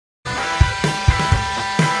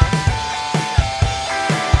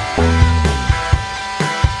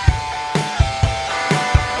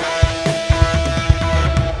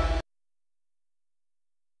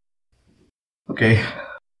Okay,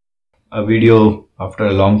 a video after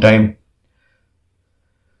a long time.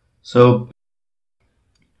 So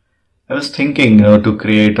I was thinking, to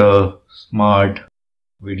create a smart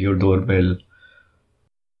video doorbell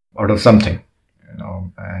out of something,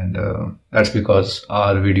 and that's because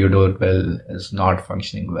our video doorbell is not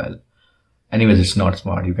functioning well. Anyways, it's not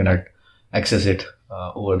smart. You cannot access it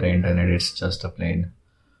over the internet. It's just a plain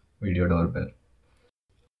video doorbell.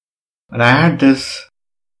 And I had this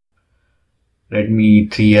Redmi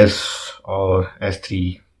 3S or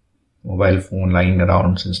S3 mobile phone lying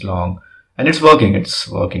around since long, and it's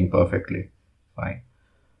working perfectly fine.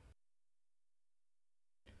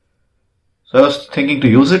 So I was thinking to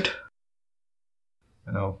use it,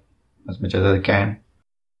 as much as I can.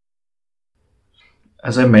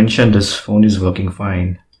 As I mentioned, this phone is working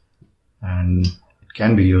fine and it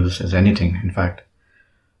can be used as anything. In fact,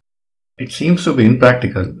 it seems to be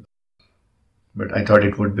impractical, but I thought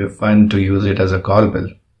it would be fun to use it as a call bell.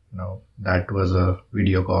 That was a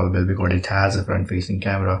video call bell because it has a front facing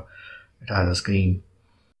camera, it has a screen,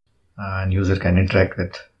 and user can interact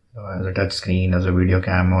with as a touch screen, as a video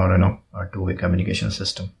camera, or a two-way communication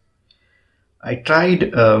system. I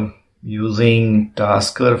tried using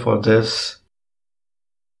Tasker for this,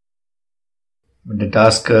 but the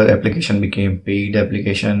Tasker application became paid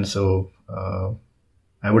application, so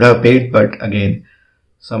I would have paid, but again,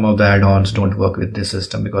 some of the add-ons don't work with this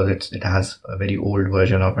system because it has a very old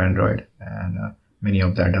version of Android, and many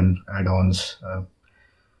of the add-ons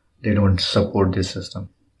they don't support this system.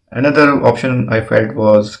 Another option I felt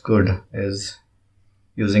was good is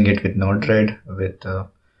using it with Node-RED with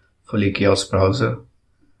fully kiosk browser.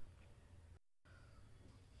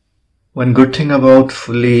 One good thing about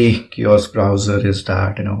fully kiosk browser is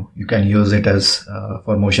that you can use it as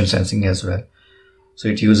for motion sensing as well. So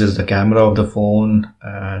it uses the camera of the phone,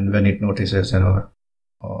 and when it notices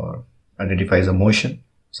or identifies a motion,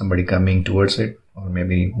 somebody coming towards it or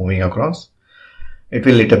maybe moving across, it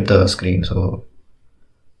will lit up the screen. So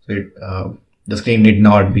the screen need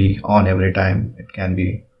not be on every time. It can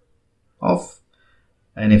be off.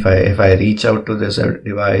 And if I reach out to this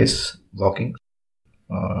device walking,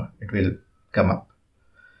 it will come up.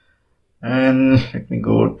 And let me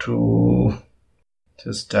go to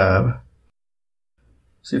this tab.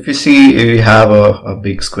 So if you see, we have a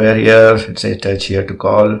big square here. It says touch here to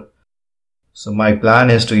call. So my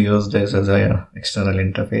plan is to use this as an external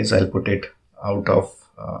interface. I'll put it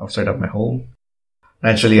outside of my home.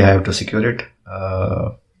 Naturally, I have to secure it.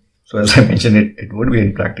 So as I mentioned, it would be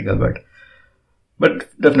impractical,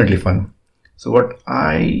 but definitely fun. So what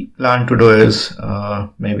I plan to do is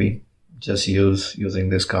maybe just using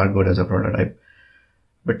this cardboard as a prototype,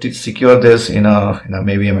 but to secure this in a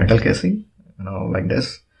maybe a metal casing, like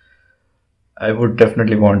this. I would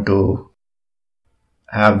definitely want to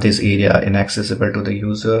have this area inaccessible to the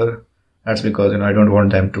user. That's because I don't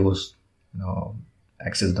want them to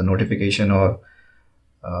access the notification or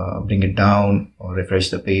bring it down or refresh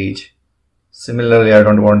the page. Similarly, I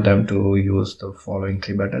don't want them to use the following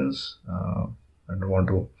three buttons. I don't want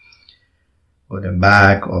to go them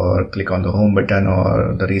back or click on the home button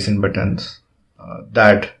or the recent buttons.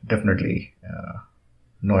 That definitely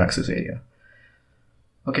no access area.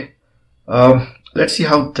 Okay, let's see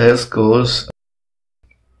how this goes.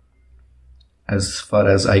 As far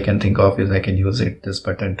as I can think of is I can use this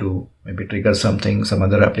button to maybe trigger some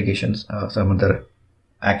other applications, some other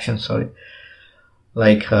actions,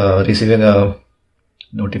 like receiving a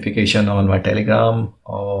notification on my Telegram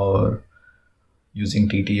or using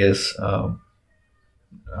TTS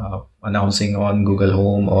announcing on Google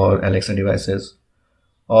Home or Alexa devices,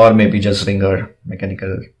 or maybe just ring a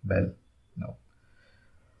mechanical bell.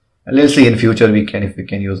 And let's see in future if we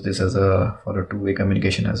can use this as for a two-way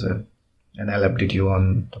communication as well. And I'll update you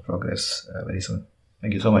on the progress very soon.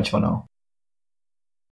 Thank you so much for now.